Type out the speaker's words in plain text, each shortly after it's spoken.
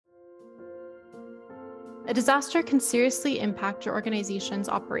A disaster can seriously impact your organization's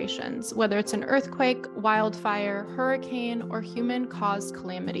operations, whether it's an earthquake, wildfire, hurricane, or human-caused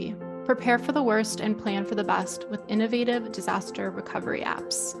calamity. Prepare for the worst and plan for the best with innovative disaster recovery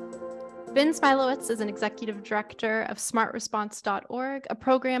apps. Ben Smilowitz is an executive director of SmartResponse.org, a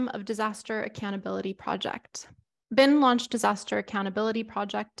program of disaster accountability project. Ben launched Disaster Accountability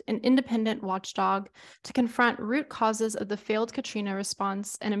Project, an independent watchdog, to confront root causes of the failed Katrina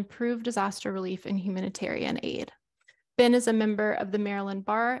response and improve disaster relief and humanitarian aid. Ben is a member of the Maryland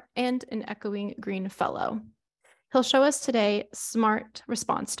Bar and an Echoing Green Fellow. He'll show us today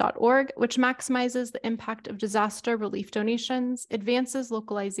SmartResponse.org, which maximizes the impact of disaster relief donations, advances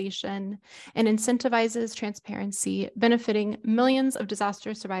localization, and incentivizes transparency, benefiting millions of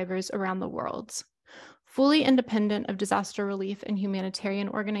disaster survivors around the world. Fully independent of disaster relief and humanitarian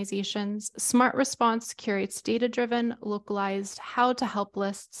organizations, SmartResponse curates data-driven, localized how-to-help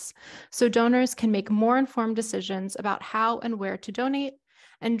lists so donors can make more informed decisions about how and where to donate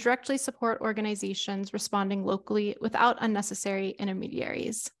and directly support organizations responding locally without unnecessary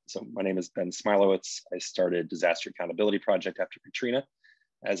intermediaries. So my name is Ben Smilowitz. I started Disaster Accountability Project after Katrina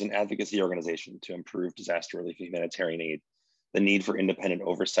as an advocacy organization to improve disaster relief and humanitarian aid. The need for independent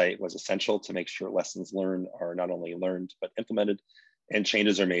oversight was essential to make sure lessons learned are not only learned, but implemented, and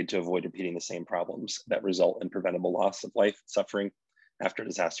changes are made to avoid repeating the same problems that result in preventable loss of life and suffering after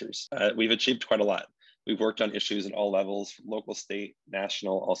disasters. We've achieved quite a lot. We've worked on issues at all levels, from local, state,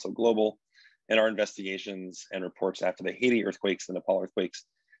 national, also global, and our investigations and reports after the Haiti earthquakes and Nepal earthquakes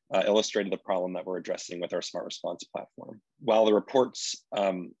illustrated the problem that we're addressing with our SmartResponse platform. While the reports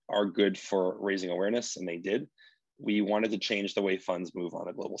are good for raising awareness, and they did, we wanted to change the way funds move on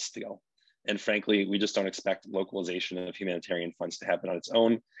a global scale. And frankly, we just don't expect localization of humanitarian funds to happen on its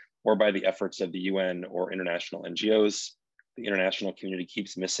own or by the efforts of the UN or international NGOs. The international community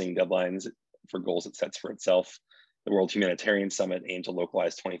keeps missing deadlines for goals it sets for itself. The World Humanitarian Summit aimed to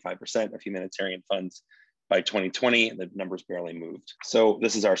localize 25% of humanitarian funds by 2020, and the numbers barely moved. So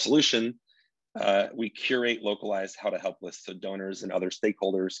this is our solution. We curate localized how to help lists so donors and other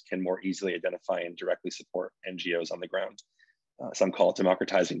stakeholders can more easily identify and directly support NGOs on the ground. Some call it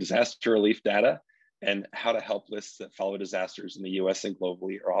democratizing disaster relief data, and how to help lists that follow disasters in the US and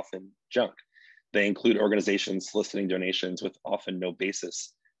globally are often junk. They include organizations soliciting donations with often no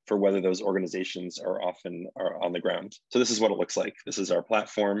basis for whether those organizations are on the ground. So this is what it looks like. This is our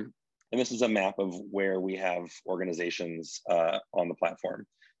platform, and this is a map of where we have organizations on the platform.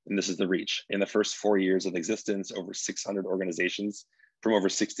 And this is the reach. In the first 4 years of existence, over 600 organizations from over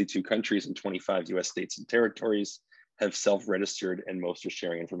 62 countries and 25 US states and territories have self-registered, and most are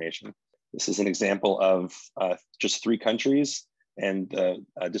sharing information. This is an example of just 3 countries and the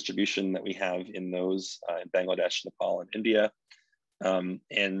distribution that we have in those in Bangladesh, Nepal, and India.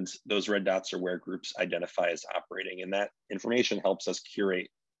 And those red dots are where groups identify as operating, and that information helps us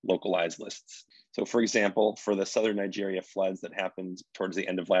curate localized lists. So for example, for the southern Nigeria floods that happened towards the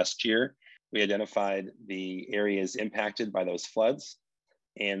end of last year, we identified the areas impacted by those floods.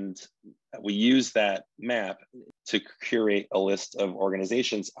 And we used that map to curate a list of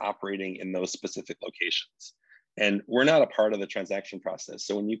organizations operating in those specific locations. And we're not a part of the transaction process.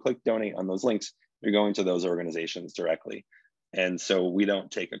 So when you click donate on those links, you're going to those organizations directly. And so we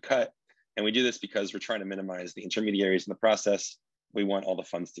don't take a cut. And we do this because we're trying to minimize the intermediaries in the process. We want all the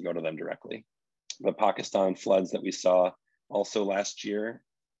funds to go to them directly. The Pakistan floods that we saw also last year,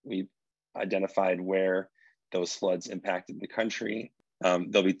 we identified where those floods impacted the country.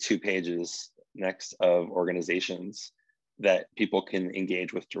 There'll be 2 pages next of organizations that people can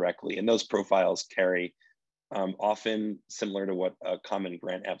engage with directly. And those profiles carry often similar to what a common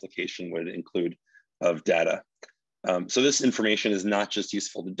grant application would include of data. So this information is not just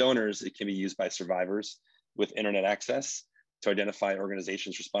useful to donors, it can be used by survivors with internet access to identify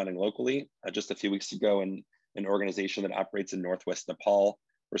organizations responding locally. Just a few weeks ago, an organization that operates in Northwest Nepal,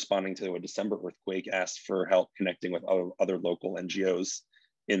 responding to a December earthquake, asked for help connecting with other local NGOs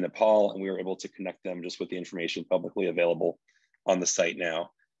in Nepal, and we were able to connect them just with the information publicly available on the site now.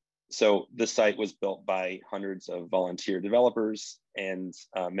 So this site was built by hundreds of volunteer developers, and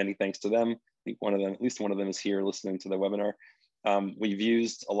many thanks to them. I think at least one of them is here listening to the webinar. We've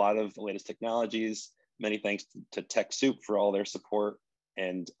used a lot of the latest technologies. Many thanks to TechSoup for all their support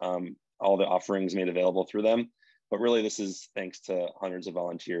and all the offerings made available through them. But really, this is thanks to hundreds of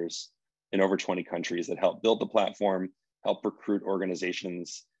volunteers in over 20 countries that helped build the platform, helped recruit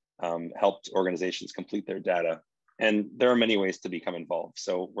organizations, helped organizations complete their data. And there are many ways to become involved.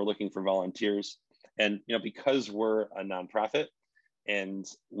 So we're looking for volunteers. And because we're a nonprofit and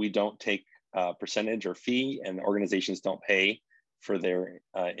we don't take a percentage or fee, and organizations don't pay for their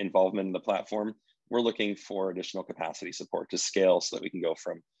involvement in the platform, we're looking for additional capacity support to scale so that we can go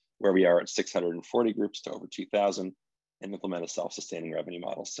from where we are at 640 groups to over 2,000 and implement a self-sustaining revenue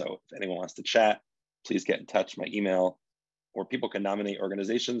model. So if anyone wants to chat, please get in touch. My email, or people can nominate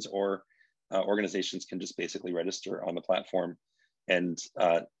organizations, or organizations can just basically register on the platform. And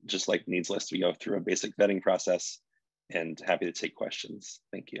just like needs list, we go through a basic vetting process, and happy to take questions.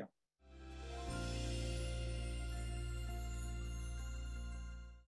 Thank you.